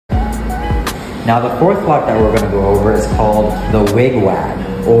Now the fourth lock that we're gonna go over is called the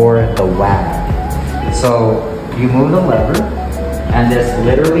wigwag, or the wag. So you move the lever, and this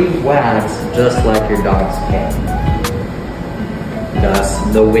literally wags just like your dog's tail.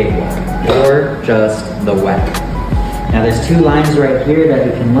 Thus the wigwag, or just the wag. Now there's two lines right here that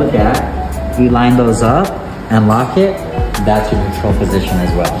you can look at. You line those up and lock it, that's your neutral position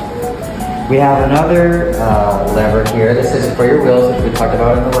as well. We have another lever here. This is for your wheels, which we talked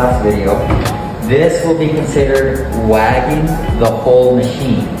about in the last video. This will be considered wagging the whole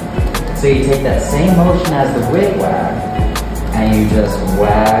machine. So you take that same motion as the wigwag, and you just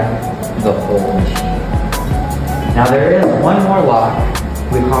wag the whole machine. Now there is one more lock.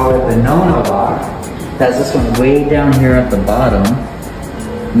 We call it the no-no lock. That's this one way down here at the bottom.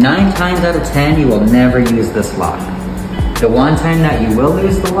 9 times out of 10, you will never use this lock. The one time that you will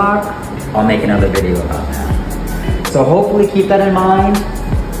lose the lock, I'll make another video about that. So hopefully keep that in mind.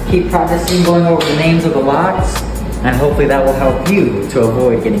 Keep practicing going over the names of the locks, and hopefully that will help you to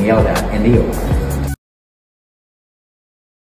avoid getting yelled at in the OR.